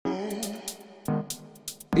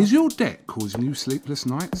Is your debt causing you sleepless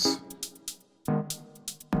nights?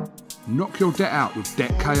 Knock your debt out with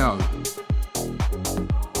Debt KO.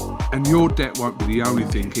 And your debt won't be the only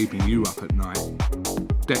thing keeping you up at night.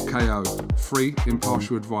 Debt KO, free,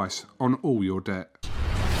 impartial advice on all your debt.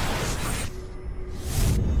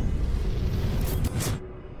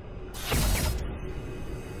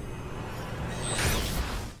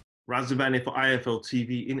 Razovani for IFL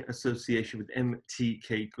TV in association with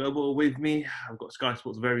MTK Global. With me, I've got Sky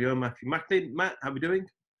Sports' very own Matthew Macklin. Matt, how are we doing?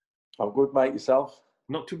 I'm good, mate. Yourself?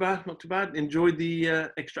 Not too bad, not too bad. Enjoyed the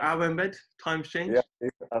extra hour in bed? Time's changed? Yeah,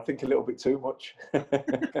 I think a little bit too much.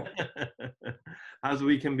 How's the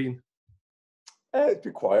weekend been? It's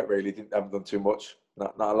been quiet, really. Haven't done too much.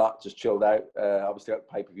 Not a lot, just chilled out. Obviously, got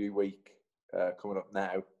pay-per-view week coming up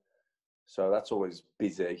now. So that's always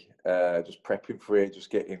busy, just prepping for it, just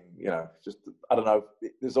getting, I don't know.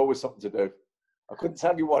 There's always something to do. I couldn't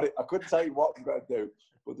tell you what I'm going to do,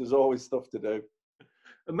 but there's always stuff to do.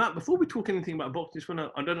 Matt, before we talk anything about boxing,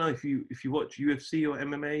 I don't know if you watch UFC or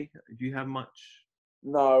MMA. Do you have much?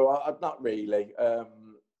 No, not really. I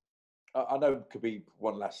know Khabib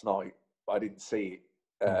won last night, but I didn't see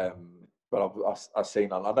it. But I've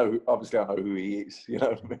seen. I know. Obviously, I know who he is. You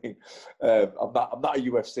know what I mean? I'm not a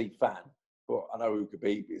UFC fan, but I know who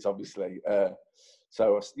Khabib is. Obviously, I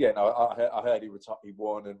heard he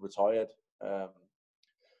won and retired. But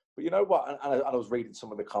you know what? And I was reading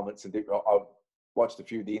some of the comments and I watched a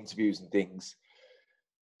few of the interviews and things.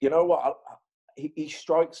 You know what? He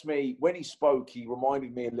strikes me when he spoke. He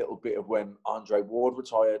reminded me a little bit of when Andre Ward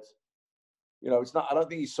retired. You know, it's not. I don't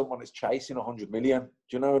think he's someone that's chasing 100 million. Do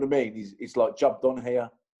you know what I mean? It's like job done here,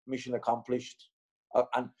 mission accomplished,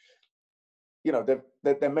 and you know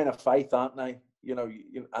they're men of faith, aren't they? You know,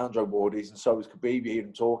 Andre Ward is, and so is Khabib. You hear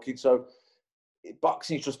him talking. So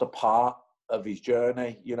boxing is just a part of his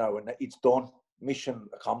journey, you know, and it's done. Mission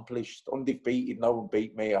accomplished, undefeated. No one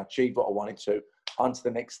beat me. I achieved what I wanted to. On to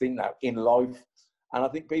the next thing now in life, and I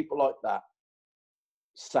think people like that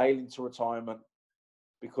sail into retirement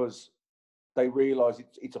because they realise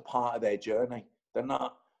it's a part of their journey. They're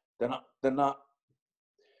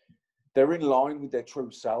in line with their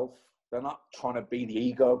true self. They're not trying to be the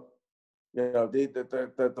ego. You know,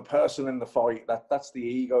 the person in the fight, that's the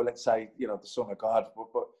ego, let's say, you know, the son of God.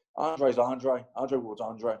 But Andre's Andre. Andre Ward's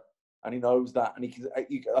Andre. And he knows that. And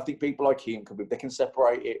I think people like him, they can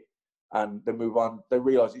separate it and they move on. They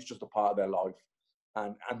realise it's just a part of their life.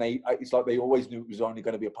 And it's like they always knew it was only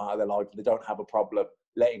going to be a part of their life. And they don't have a problem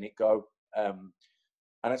letting it go. And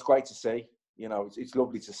it's great to see, you know, it's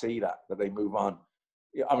lovely to see that they move on.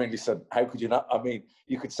 I mean, listen, how could you not? I mean,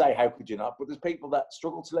 you could say, how could you not? But there's people that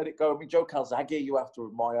struggle to let it go. I mean, Joe Calzaghe, you have to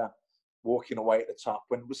admire walking away at the top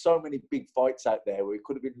when there were so many big fights out there where he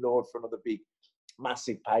could have been lured for another big,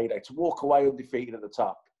 massive payday to walk away undefeated at the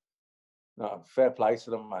top. No, fair play to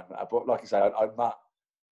them, man. But like I say, I've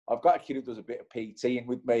got a kid who does a bit of PT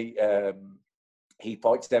with me. He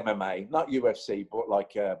fights MMA, not UFC, but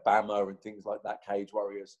like BAMA and things like that, Cage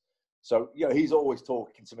Warriors. So, you know, he's always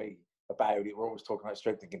talking to me about it. We're always talking about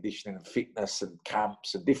strength and conditioning and fitness and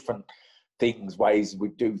camps and different things, ways we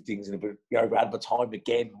do things. And, you know, we had the time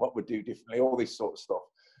again, what we do differently, all this sort of stuff.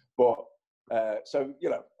 But, so,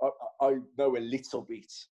 you know, I know a little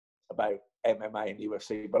bit about MMA and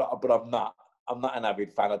UFC, but I'm not an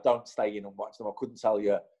avid fan. I don't stay in and watch them. I couldn't tell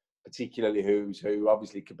you particularly who's who.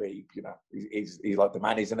 Obviously Khabib, you know, he's like the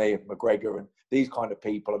man, isn't he? And McGregor and these kind of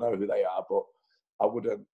people, I know who they are, but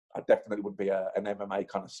I definitely wouldn't be an MMA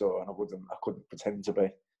connoisseur, and I couldn't pretend to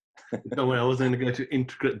be. Don't worry, I wasn't going to go into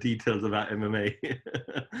intricate details about MMA.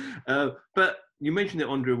 But you mentioned the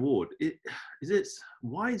Andre Ward.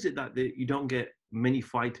 Why is it that you don't get many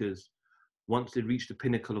fighters once they reach the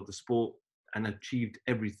pinnacle of the sport and achieved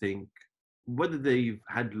everything, whether they've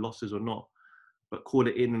had losses or not, but call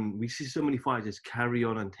it in? And we see so many fighters carry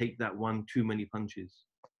on and take that one too many punches.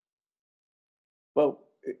 Well,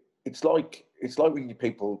 it's like when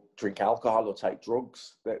people drink alcohol or take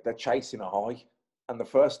drugs. They're chasing a high, and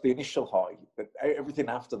the initial high, everything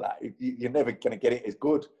after that, you're never going to get it as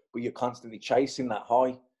good. But you're constantly chasing that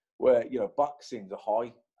high. Where, you know, boxing's a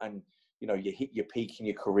high, and you know you hit your peak in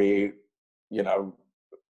your career. You know,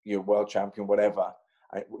 you're world champion, whatever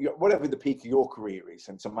the peak of your career is,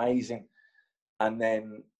 and it's amazing. And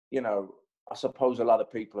then, you know, I suppose a lot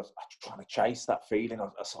of people are trying to chase that feeling. I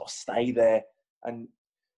sort of stay there. And,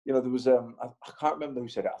 you know, there was, I can't remember who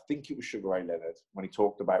said it. I think it was Sugar Ray Leonard when he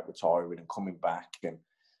talked about retiring and coming back. And,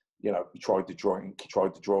 you know, he tried the drink, he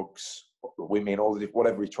tried the drugs, the women,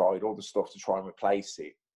 whatever he tried, all the stuff to try and replace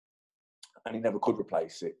it. And he never could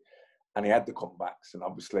replace it. And he had the comebacks. And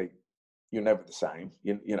obviously, you're never the same.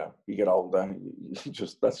 You know, you get older.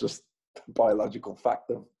 That's just a biological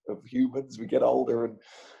fact of humans. We get older, and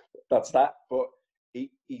that's that. But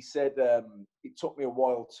he said it took me a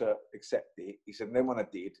while to accept it. He said, and then when I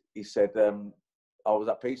did, he said I was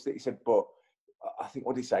at peace with it. He said, but I think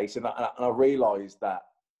what did he say? He said, and I realised that,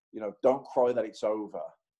 you know, don't cry that it's over.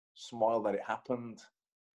 Smile that it happened.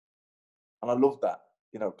 And I love that,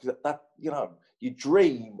 you know, because that, you know, you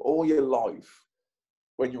dream all your life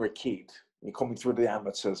when you're a kid, you're coming through the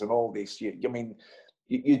amateurs and all this. You're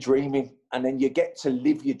dreaming, and then you get to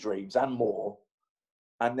live your dreams and more,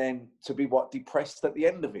 and then to be depressed at the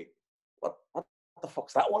end of it. What the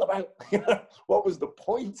fuck's that all about? What was the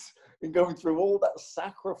point in going through all that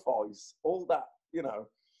sacrifice, all that, you know,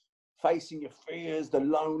 facing your fears, the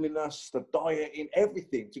loneliness, the dieting,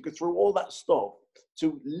 everything, to go through all that stuff,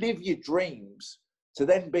 to live your dreams, to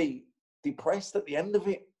then be depressed at the end of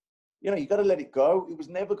it. You know, you got to let it go. It was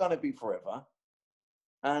never going to be forever.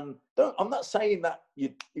 And I'm not saying that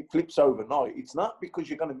it flips overnight. It's not, because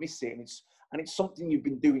you're going to miss it. And it's something you've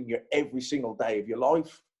been doing every single day of your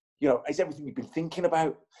life. You know, it's everything you've been thinking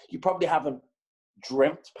about. You probably haven't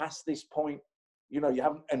dreamt past this point. You know, you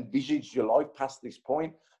haven't envisaged your life past this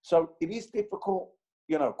point. So it is difficult.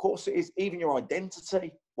 You know, of course it is. Even your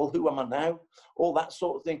identity. Well, who am I now? All that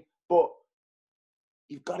sort of thing. But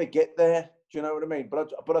you've got to get there. Do you know what I mean?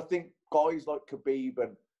 But I think guys like Khabib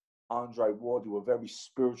and Andre Ward, who are very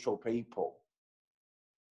spiritual people,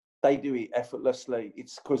 they do it effortlessly.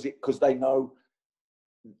 It's because they know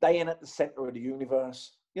they ain't at the center of the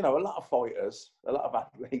universe. You know, a lot of fighters, a lot of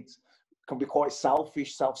athletes can be quite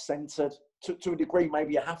selfish, self-centered. To a degree,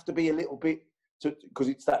 maybe you have to be a little bit, because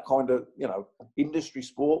it's that kind of, you know, industry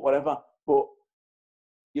sport, whatever. But,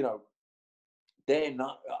 you know, they're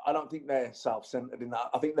not, I don't think they're self-centered in that.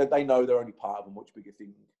 I think that they know they're only part of a much bigger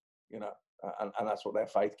thing, you know, and that's what their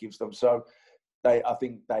faith gives them. So I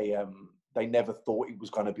think they never thought it was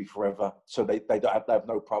going to be forever. So they have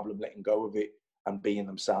no problem letting go of it and being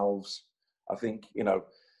themselves. I think, you know,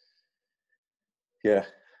 yeah.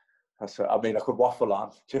 I mean, I could waffle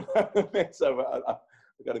on. So I've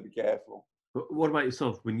got to be careful. But what about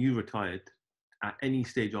yourself? When you retired, at any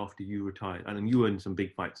stage after you retired, and you were in some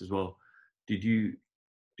big fights as well, did you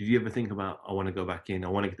ever think about, I want to go back in, I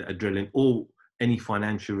want to get that adrenaline, or any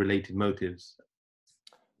financial related motives?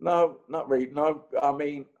 No, not really. No, I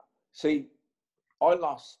mean, see, I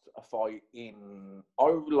lost a fight I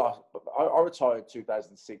retired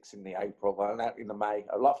 2006 in the April, and out in the May.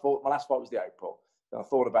 My last fight was the April. And I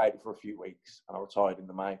thought about it for a few weeks, and I retired in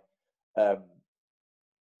the May.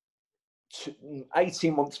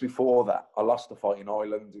 18 months before that, I lost a fight in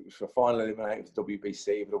Ireland. It was for final eliminated to WBC.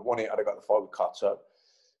 If I'd have won it, I'd have got the fight with Cotto.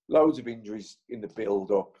 Loads of injuries in the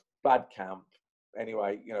build-up, bad camp.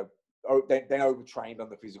 Anyway, you know, then overtrained on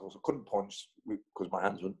the physicals. I couldn't punch because my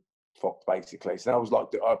hands were fucked, basically. So I was like,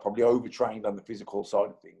 I probably overtrained on the physical side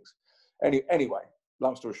of things. Anyway,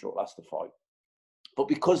 long story short, that's the fight. But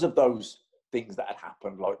because of those things that had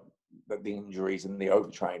happened, like the injuries and the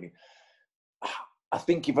overtraining, I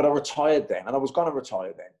think if I'd have retired then, and I was going to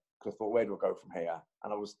retire then, because I thought, where do I go from here?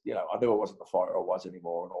 And I was, you know, I knew I wasn't the fighter I was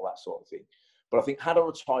anymore and all that sort of thing. But I think had I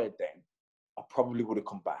retired then, I probably would have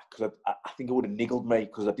come back, because I think it would have niggled me,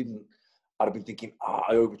 because I'd have been thinking,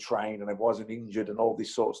 I overtrained and I wasn't injured and all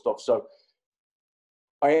this sort of stuff. So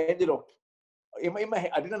I ended up, in my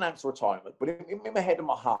head, I didn't announce retirement, but in my head and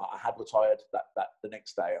my heart, I had retired that the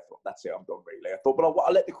next day. I thought, that's it, I'm done really. I thought, but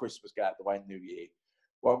I'll let the Christmas get out the way in New Year.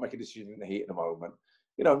 Won't make a decision in the heat in a moment.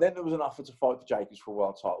 You know, and then there was an offer to fight for Jacobs for a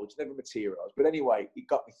world title, which never materialised. But anyway, it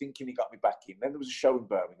got me thinking, it got me back in. Then there was a show in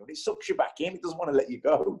Birmingham. It sucks you back in. It doesn't want to let you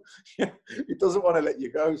go. It doesn't want to let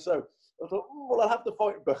you go. So I thought, well, I'll have the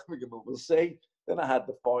fight in Birmingham and we'll see. Then I had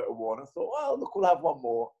the fight I won. I thought, well, look, we'll have one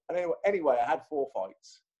more. And anyway, I had 4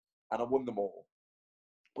 fights and I won them all.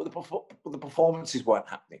 But the performances weren't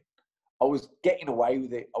happening. I was getting away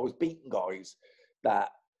with it. I was beating guys that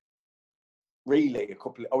really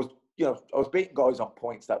I was beating guys on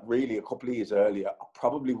points that really a couple of years earlier, I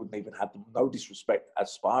probably wouldn't even have them, no disrespect,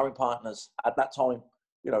 as sparring partners at that time.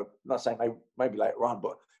 You know, I'm not saying maybe later on,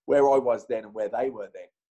 but where I was then and where they were then,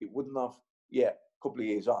 it wouldn't have, a couple of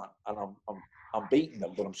years on, and I'm beating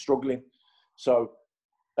them, but I'm struggling. So,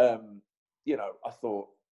 you know, I thought,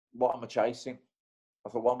 what am I chasing? I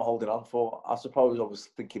thought, what am I holding on for? I suppose I was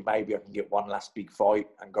thinking maybe I can get one last big fight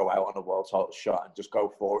and go out on a world title shot and just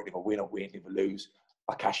go for it. If I win, I win. If I lose,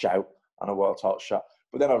 I cash out on a world title shot.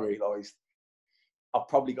 But then I realised I've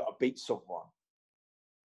probably got to beat someone,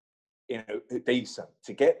 you know, decent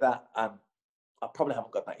to get that, and I probably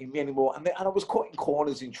haven't got that in me anymore. And I was cutting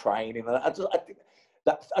corners in training, and I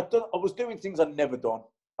was doing things I'd never done.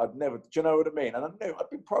 I'd never, do you know what I mean? And I knew I'd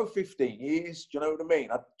been pro 15 years. Do you know what I mean?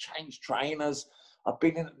 I'd changed trainers. I've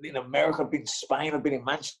been in America. I've been in Spain. I've been in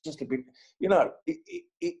Manchester. Been, you know,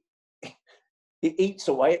 it eats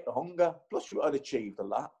away at the hunger. Plus, I'd achieved a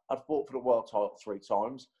lot. I'd fought for the world title 3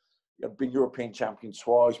 times. I've been European champion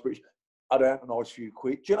twice. British. I'd earned a nice few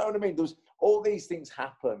quid. Do you know what I mean? There was all these things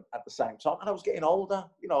happen at the same time, and I was getting older.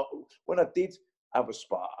 You know, when I did have a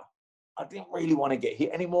spar, I didn't really want to get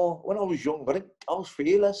hit anymore. When I was young, I was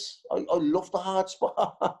fearless. I loved the hard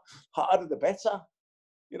spar. Harder the better.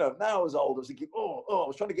 You know, now I was old, I was thinking, I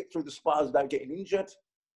was trying to get through the spars without getting injured.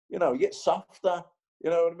 You know, you get softer. You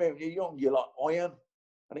know what I mean? When you're young, you're like iron.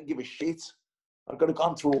 I didn't give a shit. I could have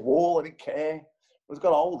gone through a wall. I didn't care. As I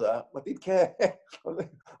got older, I did care. I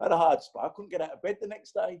had a hard spar. I couldn't get out of bed the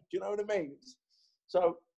next day. Do you know what I mean?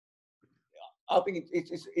 So I think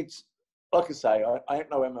it's like I say, I ain't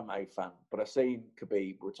no MMA fan, but I seen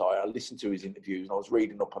Khabib retire. I listened to his interviews and I was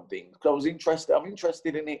reading up on things. I was interested. I'm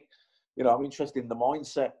interested in it. You know, I'm interested in the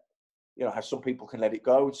mindset. You know, how some people can let it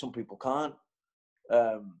go and some people can't.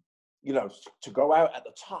 You know, to go out at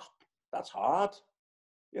the top, that's hard.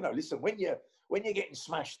 You know, listen, when you're getting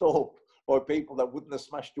smashed up by people that wouldn't have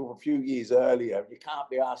smashed you up a few years earlier, and you can't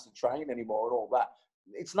be asked to train anymore and all that,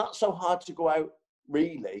 it's not so hard to go out,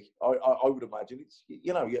 really. I would imagine. It's,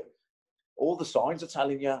 you know, all the signs are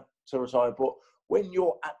telling you to retire, but when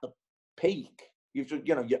you're at the peak, you've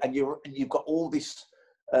got all this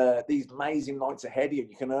these amazing nights ahead of you, and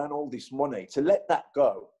you can earn all this money. To let that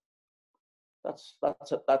go, that's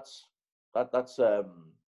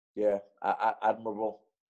admirable.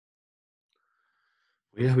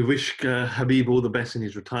 Yeah, we wish Khabib all the best in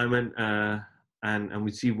his retirement, and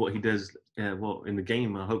we see what he does in the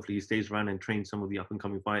game. Hopefully he stays around and trains some of the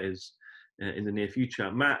up-and-coming fighters in the near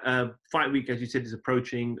future. Matt, fight week, as you said, is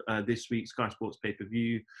approaching this week, Sky Sports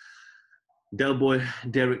pay-per-view. Del Boy,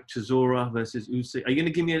 Derek Chisora versus Usyk. Are you going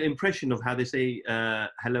to give me an impression of how they say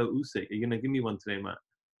hello, Usyk? Are you going to give me one today, Matt?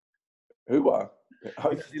 Who are?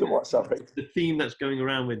 What, sorry? The theme that's going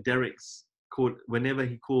around with Derek's called, whenever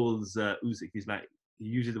he calls Usyk, he's like, he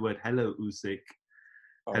uses the word hello, Usyk.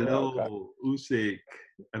 Hello, okay. Usyk.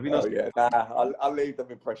 Have you not? Yeah, nah, I'll leave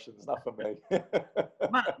them impressions, not for me.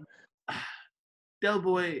 Matt, Del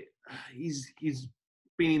Boy, he's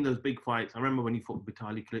been in those big fights. I remember when he fought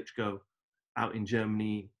Vitaly Klitschko out in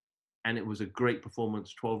Germany, and it was a great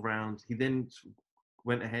performance, 12 rounds. He then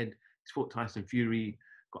went ahead, he fought Tyson Fury,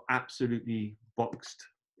 got absolutely boxed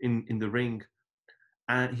in the ring.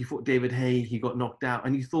 And he fought David Haye, he got knocked out.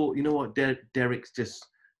 And you thought, you know what, Derek's just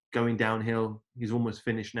going downhill. He's almost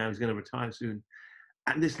finished now. He's going to retire soon.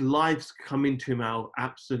 And this life's coming to him out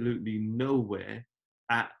absolutely nowhere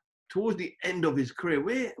towards the end of his career.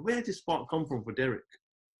 Where did this spark come from for Derek?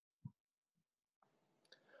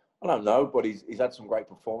 I don't know, but he's had some great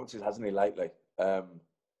performances, hasn't he, lately?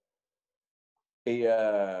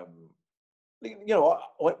 You know,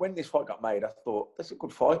 when this fight got made, I thought, that's a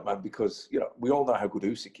good fight, man, because, you know, we all know how good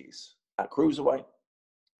Usyk is at cruiserweight.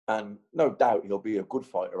 And no doubt he'll be a good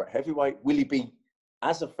fighter at heavyweight. Will he be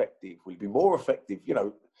as effective? Will he be more effective? You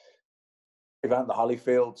know, Evander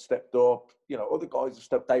Holyfield stepped up. You know, other guys have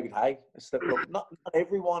stepped. David Haye has stepped up. Not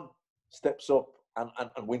everyone steps up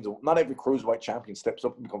and wins. Not every cruiserweight champion steps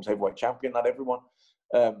up and becomes heavyweight champion. Not everyone.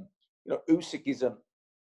 You know, Usyk isn't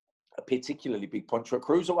a particularly big puncher at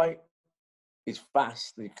cruiserweight. He's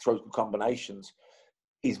fast and he throws good combinations.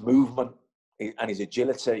 His movement and his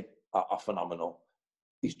agility are phenomenal.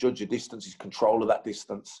 His judge of distance, his control of that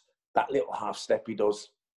distance, that little half step he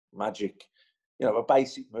does, magic. You know, a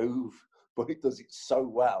basic move, but he does it so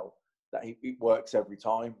well that it works every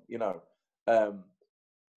time. You know,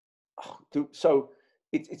 so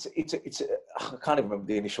it's I can't even remember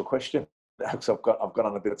the initial question because I've gone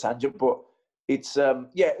on a bit of tangent, but it's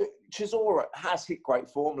Chisora has hit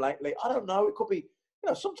great form lately. I don't know. It could be, you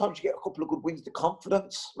know, sometimes you get a couple of good wins, the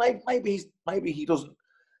confidence. Maybe he doesn't.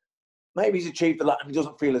 Maybe he's achieved a lot and he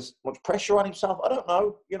doesn't feel as much pressure on himself. I don't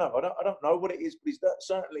know. You know, I don't know what it is, but he's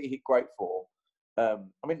certainly hit great form. I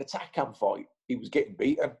mean, the Takam fight, he was getting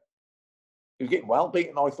beaten. He was getting well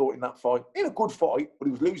beaten, I thought, in that fight. In a good fight, but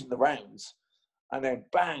he was losing the rounds. And then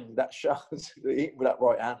bang, that shot, he hit him with that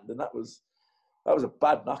right hand, and that was a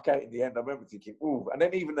bad knockout in the end. I remember thinking, ooh. And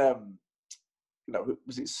then even, you know,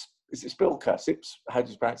 is it Spilka? Sips? How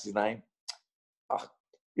do you pronounce his name?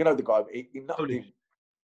 You know the guy. He knocked him.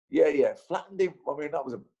 Yeah, flattened him. I mean, that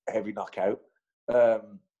was a heavy knockout.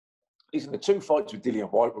 Listen, the 2 fights with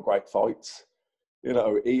Dillian White were great fights. You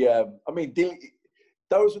know,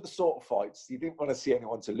 those were the sort of fights you didn't want to see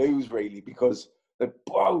anyone to lose, really, because they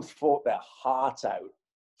both fought their heart out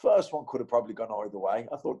First one could have probably gone either way.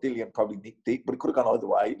 I thought Dillian probably nicked it, but it could have gone either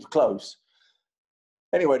way. It was close.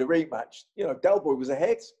 Anyway, the rematch, you know, Del Boy was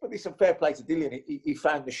ahead, but it's a fair play to Dillian. He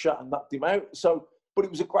found the shot and knocked him out. So, but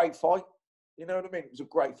it was a great fight. You know what I mean? It was a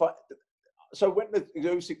great fight. So when the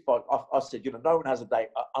Usyk fight, I said, you know, no one has a day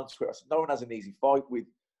on Twitter. I said, no one has an easy fight with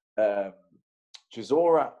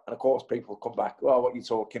Chisora. And of course, people come back, oh, what are you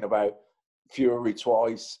talking about? Fury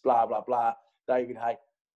twice, blah, blah, blah. David Haye.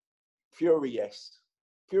 Fury, yes.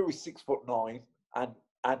 Fury's 6'9", and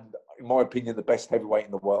in my opinion, the best heavyweight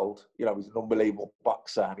in the world. You know, he's an unbelievable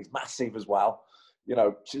boxer, and he's massive as well. You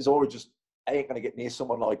know, Chisora just ain't going to get near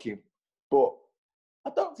someone like him. But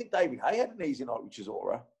I don't think David Haye had an easy night with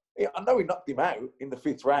Chisora. I know he knocked him out in the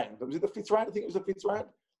 5th round. Was it the 5th round? I think it was the 5th round.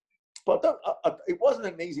 But it wasn't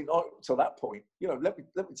an easy night until that point. You know, let me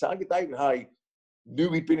tell you, David Haye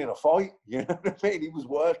knew he'd been in a fight. You know what I mean? He was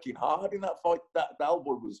working hard in that fight. That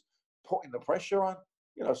elbow was putting the pressure on.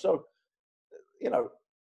 You know, so, you know,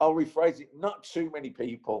 I'll rephrase it. Not too many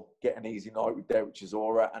people get an easy night with Derek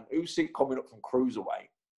Chisora, and Usyk coming up from cruiserweight.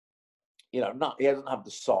 You know, he doesn't have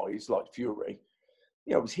the size like Fury.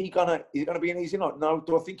 You know, is he gonna be an easy night? No.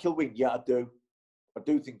 Do I think he'll win? Yeah, I do. I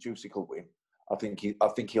do think Usyk will win. I think he'll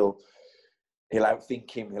outthink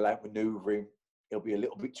him. He'll outmaneuver him. He'll be a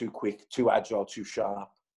little bit too quick, too agile, too sharp,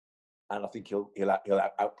 and I think he'll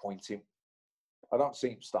outpoint him. I don't see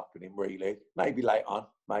him stopping him really. Maybe late on,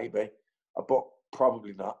 maybe, but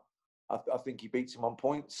probably not. I think he beats him on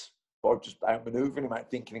points by just outmaneuvering him,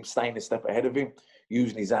 outthinking him, staying a step ahead of him,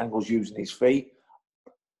 using his angles, using his feet.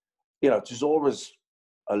 You know, Chisora's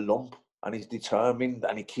a lump, and he's determined,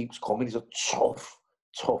 and he keeps coming. He's a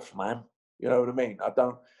tough man. You know what I mean? I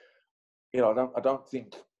don't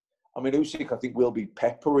think. I mean, Usyk, I think, will be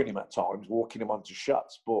peppering him at times, walking him onto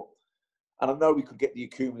shots, but. And I know we could get the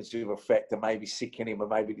accumulative effect and maybe sicken him, and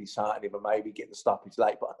maybe dishearten him, and maybe get the stoppage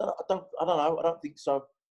late. But I don't know. I don't think so.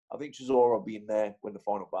 I think Chisora will be in there when the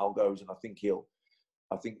final bell goes, and I think he'll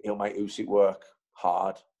make Usyk work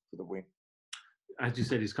hard for the win. As you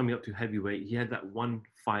said, he's coming up to heavyweight. He had that one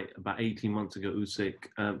fight about 18 months ago,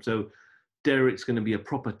 Usyk. So Derek's going to be a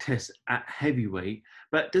proper test at heavyweight.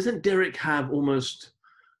 But doesn't Derek have almost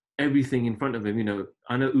everything in front of him? You know,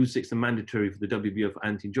 I know Usyk's the mandatory for the WBO for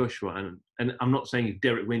Anthony Joshua, and I'm not saying if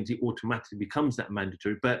Derek wins, he automatically becomes that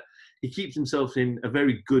mandatory, but he keeps himself in a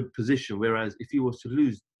very good position, whereas if he was to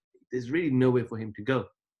lose, there's really nowhere for him to go.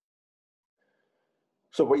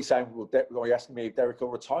 So what are you saying? Are you asking me if Derek will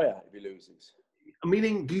retire if he loses?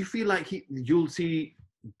 Meaning, do you feel like you'll see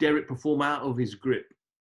Derek perform out of his grip,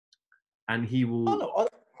 and he will... No,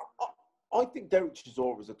 I think Derek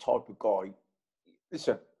Chisora is the type of guy.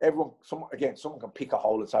 Listen, someone can pick a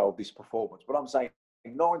hole and say, oh, this performance. But I'm saying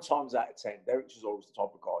 9 times out of 10, Derek Chisora is the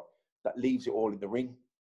type of guy that leaves it all in the ring.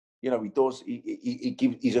 You know, he does.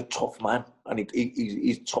 He's a tough man, and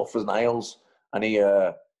he's tough as nails, and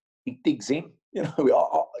he digs in. You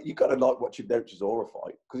know, you got to like watching Derek Chisora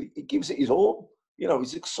fight because he gives it his all. You know,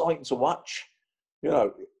 it's exciting to watch. You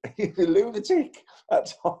know, he's a lunatic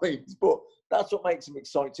at times, but that's what makes him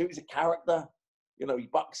exciting too. He's a character. You know,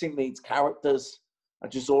 boxing needs characters.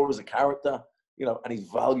 And Chisora's a character, you know, and his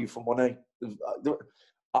value for money.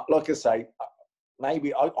 Like I say,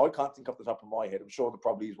 maybe I can't think off the top of my head. I'm sure there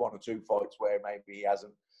probably is 1 or 2 fights where maybe he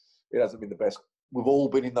hasn't been the best. We've all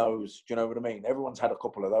been in those. Do you know what I mean? Everyone's had a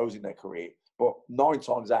couple of those in their career. But 9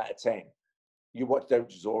 times out of 10, you watch Derek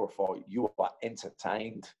Chisora fight, you are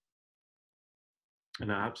entertained.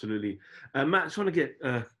 No, absolutely. Matt, I just want to get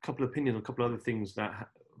a couple of opinions on a couple of other things that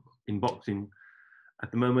in boxing. At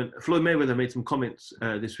the moment, Floyd Mayweather made some comments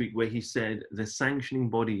this week where he said the sanctioning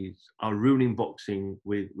bodies are ruining boxing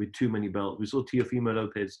with too many belts. We saw Teofimo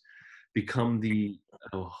Lopez become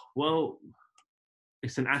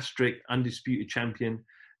it's an asterisk undisputed champion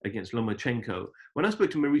against Lomachenko. When I spoke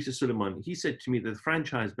to Marisa Suleiman, he said to me that the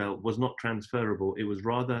franchise belt was not transferable. It was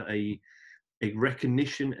rather a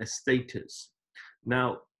recognition, a status.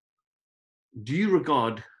 Now, do you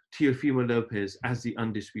regard Teofimo Lopez as the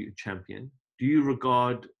undisputed champion? Do you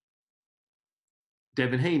regard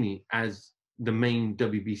Devin Haney as the main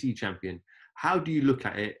WBC champion? How do you look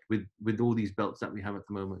at it with all these belts that we have at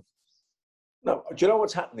the moment? No, do you know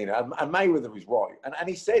what's happening? And Mayweather is right. And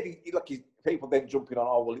he said, people then jumping on,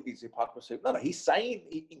 oh, well, it's hypocrisy. No, he's saying,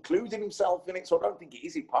 including himself in it. So I don't think it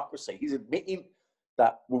is hypocrisy. He's admitting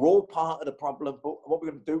that we're all part of the problem, but what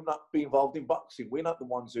we're going to do, not be involved in boxing. We're not the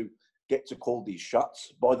ones who get to call these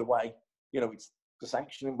shots, by the way. You know, it's the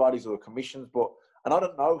sanctioning bodies or the commissions, and I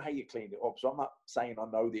don't know how you clean it up, so I'm not saying I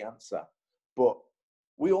know the answer, but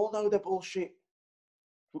we all know they're bullshit.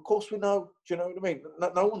 Of course we know. Do you know what I mean?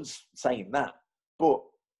 No one's saying that, but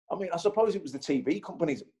I mean, I suppose it was the TV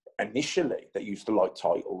companies initially that used to like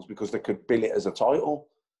titles because they could bill it as a title.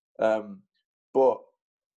 But,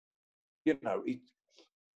 you know,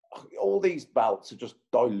 all these belts are just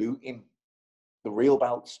diluting the real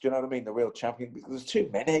belts. Do you know what I mean? The real champion, because there's too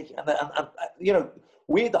many. And you know,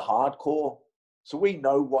 we're the hardcore, so we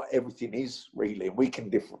know what everything is really, and we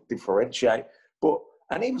can differentiate.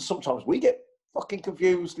 And even sometimes we get fucking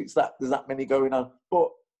confused. There's that many going on. But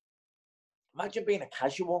imagine being a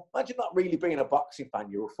casual. Imagine not really being a boxing fan.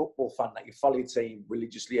 You're a football fan that you follow your team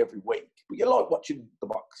religiously every week, but you like watching the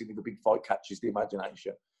boxing if the big fight catches the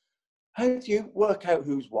imagination. How do you work out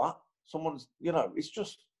who's what? Someone's, you know, it's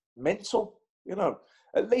just mental, you know.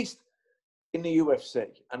 At least in the UFC,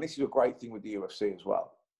 and this is a great thing with the UFC as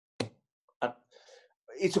well. And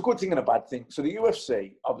it's a good thing and a bad thing. So the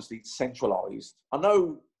UFC, obviously, it's centralised. I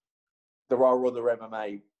know there are other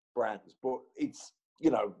MMA brands, but it's,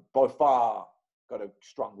 you know, by far got a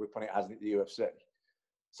strong grip on it, hasn't it, the UFC?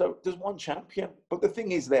 So there's one champion. But the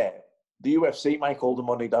thing is the UFC make all the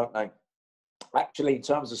money, don't they? Actually, in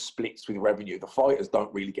terms of splits with revenue, the fighters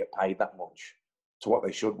don't really get paid that much to what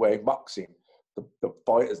they should. Where in boxing, the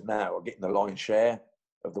fighters now are getting the lion's share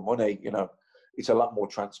of the money. You know, it's a lot more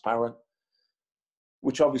transparent,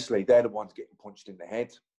 which obviously they're the ones getting punched in the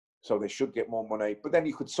head. So they should get more money. But then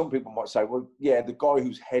some people might say, well, yeah, the guy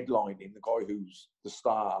who's headlining, the guy who's the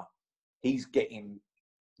star, he's getting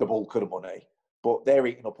the bulk of the money. But they're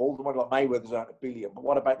eating up all the money. Like Mayweather's earned $1 billion. But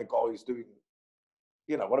what about the guys doing,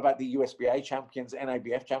 you know, what about the USBA champions,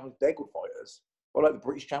 NABF champions? They're good fighters. What about the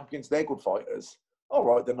British champions? They're good fighters. All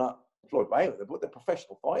right, they're not Floyd Mayweather, but they're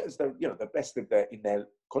professional fighters. They're, you know, the best in their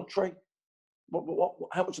country.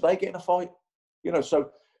 How much are they getting a fight? You know,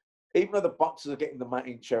 so even though the boxers are getting the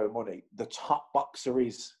main share of money, the top boxer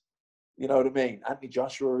is, you know what I mean? Anthony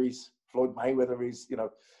Joshua is, Floyd Mayweather is, you know,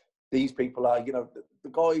 these people are, you know, the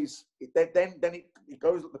guys, then it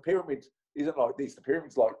goes, the pyramid isn't like this. The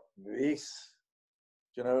pyramid's like this.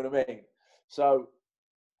 Do you know what I mean? So,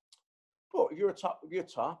 but if you're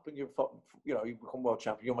top and you become world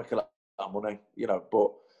champion, you'll make a lot of money, you know,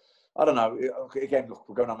 but I don't know. Again, look,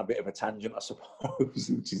 we're going on a bit of a tangent, I suppose,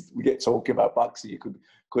 which is, we get talking about boxing. You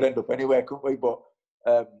could end up anywhere, couldn't we? But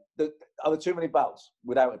are there too many belts?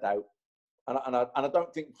 Without a doubt. And I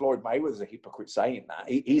don't think Floyd Mayweather's a hypocrite saying that.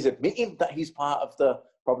 He's admitting that he's part of the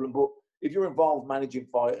problem. But if you're involved managing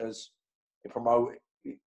fighters, promoting,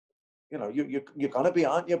 you know, you're gonna be,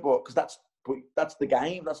 aren't you? But because that's the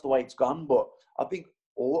game. That's the way it's gone. But I think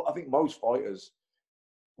most fighters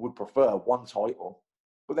would prefer one title.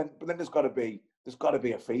 But then there's got to be a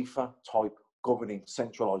FIFA type governing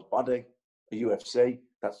centralised body, a UFC.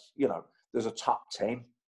 That's, you know, there's a top 10.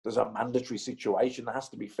 There's a mandatory situation. There has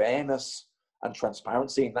to be fairness and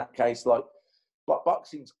transparency in that case. Like, but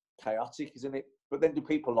boxing's chaotic, isn't it? But then do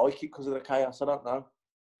people like it because of the chaos? I don't know.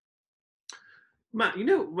 Matt, you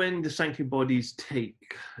know, when the sanctioning bodies they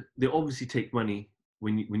obviously take money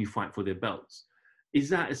when you fight for their belts. Is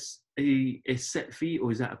that a set fee,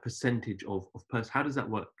 or is that a percentage of how does that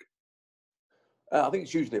work? I think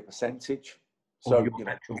it's usually a percentage. So, you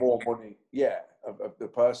know, the more money, of the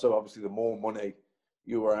purse. So obviously, the more money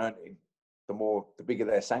you are earning, the bigger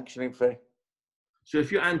their sanctioning fee. So if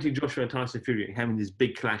you're Anthony Joshua and Tyson Fury having this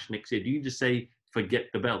big clash next year, do you just say forget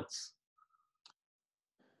the belts?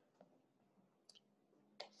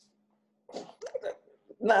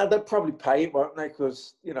 No, they'll probably pay it, won't they?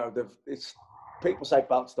 Because, you know, people say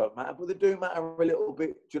belts don't matter, but they do matter a little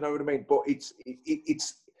bit. Do you know what I mean? But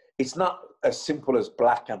it's not as simple as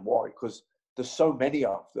black and white, because there's so many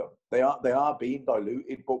of them. They are being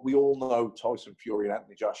diluted, but we all know Tyson Fury and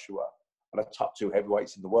Anthony Joshua are the top 2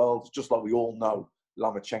 heavyweights in the world. Just like we all know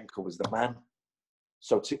Lomachenko was the man.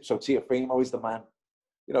 So Teofimo is the man.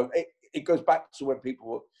 You know, it goes back to when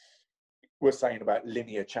people were saying about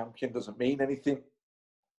linear champion doesn't mean anything.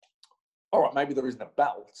 All right, maybe there isn't a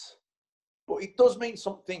belt, but it does mean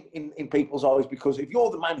something in people's eyes, because if you're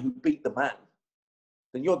the man who beat the man,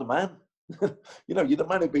 then you're the man. You know, you're the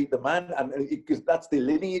man who beat the man, and because that's the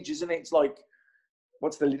lineage, isn't it? It's like,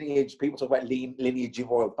 what's the lineage? People talk about lineage in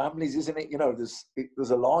royal families, isn't it? You know,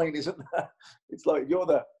 there's a line, isn't there? It's like if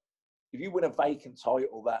you win a vacant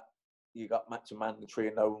title that you got match mandatory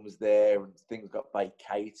and no one was there and things got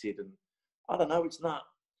vacated, and I don't know, it's not.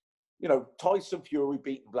 You know, Tyson Fury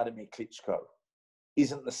beating Vladimir Klitschko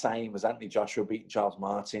isn't the same as Anthony Joshua beating Charles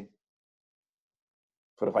Martin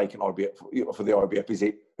for the vacant IBF, for the IBF, is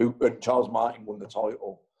it? When Charles Martin won the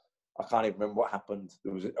title, I can't even remember what happened.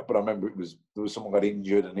 But I remember there was someone got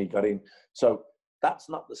injured and he got in. So that's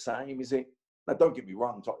not the same, is it? Now, don't get me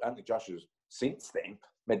wrong. Anthony Joshua's since then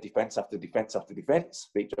made defence after defence after defence.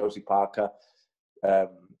 Beat Josie Parker,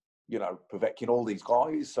 you know, Povetkin, all these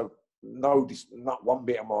guys. So no, not one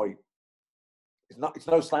bit of my. It's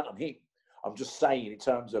no slant on him. I'm just saying in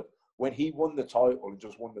terms of when he won the title and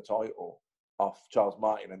just won the title off Charles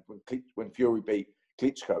Martin, and when Fury beat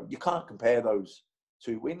Klitschko, you can't compare those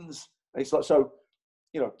two wins. And it's like, so,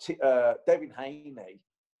 you know, Devin Haney,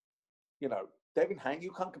 you know,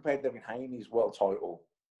 you can't compare Devin Haney's world title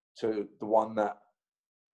to the one that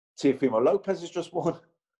Teofimo Lopez has just won.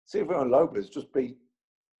 Teofimo Lopez just beat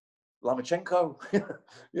Lomachenko.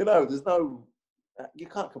 You know, there's no, you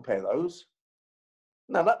can't compare those.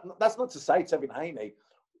 No, that's not to say Devin Haney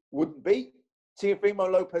wouldn't beat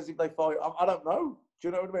Teofimo Lopez if they fight. I don't know. Do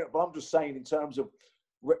you know what I mean? But I'm just saying in terms of,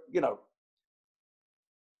 you know,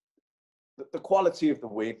 the quality of the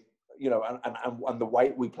win, you know, and the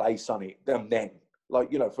weight we place on it, then,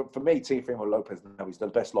 like, you know, for me, Teofimo Lopez now is the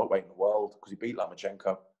best lightweight in the world because he beat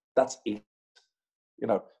Lomachenko. That's it. You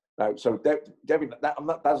know, now, so Devin,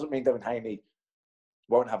 that doesn't mean Devin Haney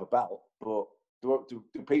won't have a belt, but do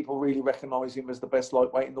people really recognise him as the best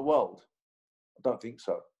lightweight in the world? I don't think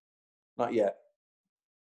so. Not yet.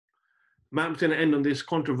 Matt, I'm going to end on this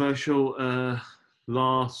controversial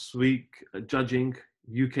last week judging,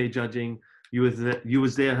 UK judging. You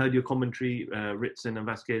was there, heard your commentary, Ritson and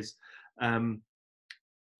Vasquez.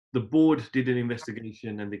 The board did an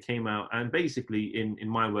investigation and they came out, and basically, in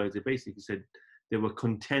my words, they basically said they were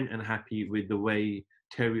content and happy with the way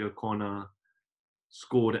Terry O'Connor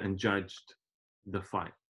scored and judged the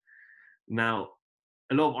fight. Now,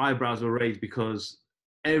 a lot of eyebrows were raised because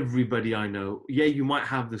everybody I know, yeah, you might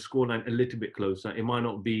have the scoreline a little bit closer. It might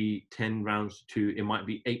not be 10 rounds to 2, it might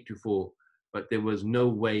be 8-4, but there was no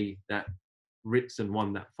way that Ritson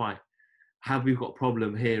won that fight. Have we got a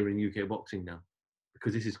problem here in UK boxing now?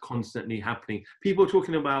 Because this is constantly happening. People are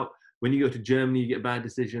talking about when you go to Germany, you get bad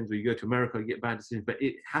decisions, or you go to America, you get bad decisions, but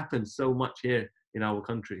it happens so much here in our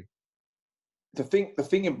country. The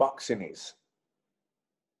thing in boxing is,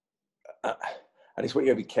 and it's what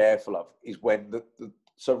you got to be careful of, is when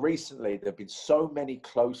so recently there have been so many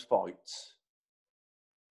close fights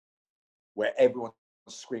where everyone's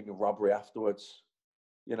screaming robbery afterwards.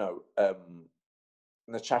 You know,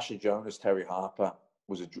 Natasha Jonas, Terry Harper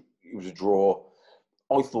was a draw.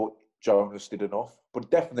 I thought Jonas did enough, but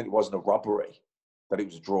it definitely wasn't a robbery that it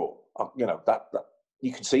was a draw. You know, that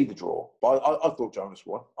you can see the draw. But I thought Jonas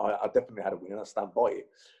won. I definitely had a win and I stand by it.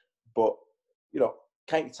 But, you know,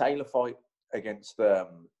 Katie Taylor fight against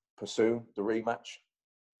Pursoon, the rematch.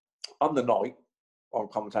 On the night, on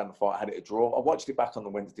commentating the fight, I had it a draw. I watched it back on the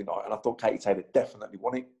Wednesday night and I thought Katie Taylor definitely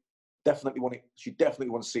won it. Definitely won it. She definitely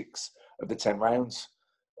won 6 of the 10 rounds,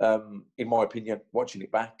 in my opinion, watching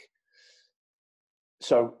it back.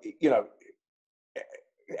 So, you know,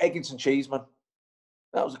 Egginson Cheeseman,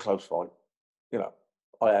 that was a close fight. You know,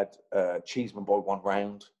 I had Cheeseman by 1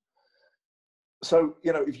 round. So,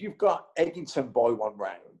 you know, if you've got Egginson by 1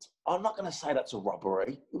 round, I'm not going to say that's a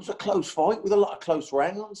robbery. It was a close fight with a lot of close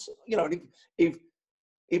rounds. You know, if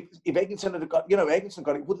Egginson had got, you know, Egginson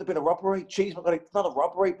got it, it wouldn't have been a robbery. Cheeseman got it, it's not a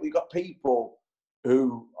robbery, but you've got people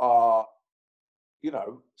who are, you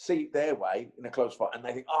know, see it their way in a close fight and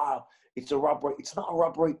they think, it's a robbery. It's not a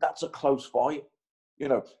robbery. That's a close fight. You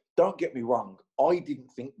know, don't get me wrong. I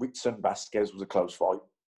didn't think Ritson Vasquez was a close fight.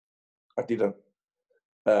 I didn't.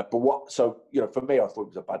 So, you know, for me, I thought it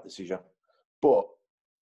was a bad decision. But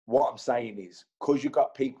what I'm saying is, because you've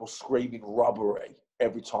got people screaming robbery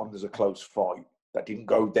every time there's a close fight that didn't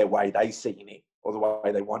go their way they seen it or the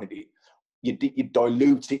way they wanted it, you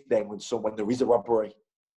dilute it then when there is a robbery.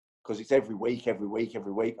 Because it's every week. I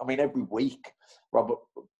mean, every week, Robert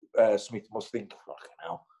Smith must think, fucking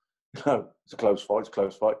hell, no, it's a close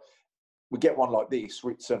fight. We get one like this,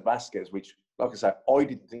 Ritson Vasquez, which, like I said, I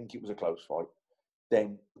didn't think it was a close fight.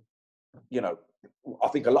 Then, you know, I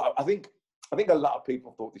think a lot of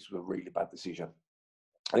people thought this was a really bad decision.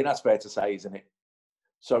 I think that's fair to say, isn't it?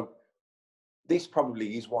 So this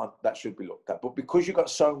probably is one that should be looked at. But because you've got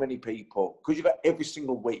so many people, because you've got every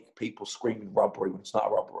single week people screaming robbery when it's not a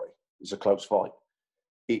robbery, it's a close fight.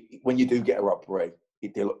 When you do get a robbery,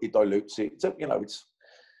 it dilutes it. It's, you know, it's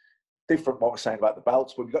different what we're saying about the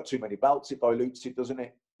belts. But we've got too many belts, it dilutes it, doesn't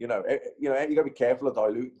it? You know, you got to be careful of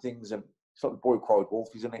diluting things. And it's like the boy who cried wolf,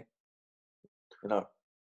 isn't it? You know.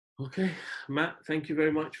 Okay, Matt, thank you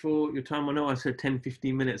very much for your time. I know I said 10,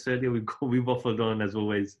 15 minutes earlier. We've waffled on, as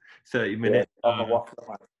always, 30 minutes. Yeah,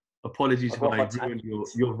 apologies for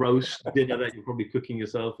your roast dinner that you're probably cooking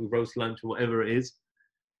yourself, or roast lunch, or whatever it is.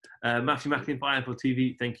 Matthew Macklin for IFL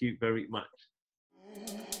TV, thank you very much.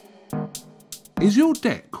 Is your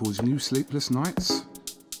debt causing you sleepless nights?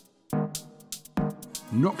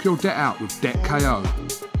 Knock your debt out with Debt KO.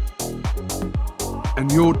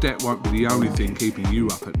 And your debt won't be the only thing keeping you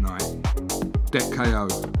up at night. Debt KO,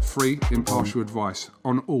 free, impartial advice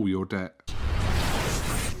on all your debt.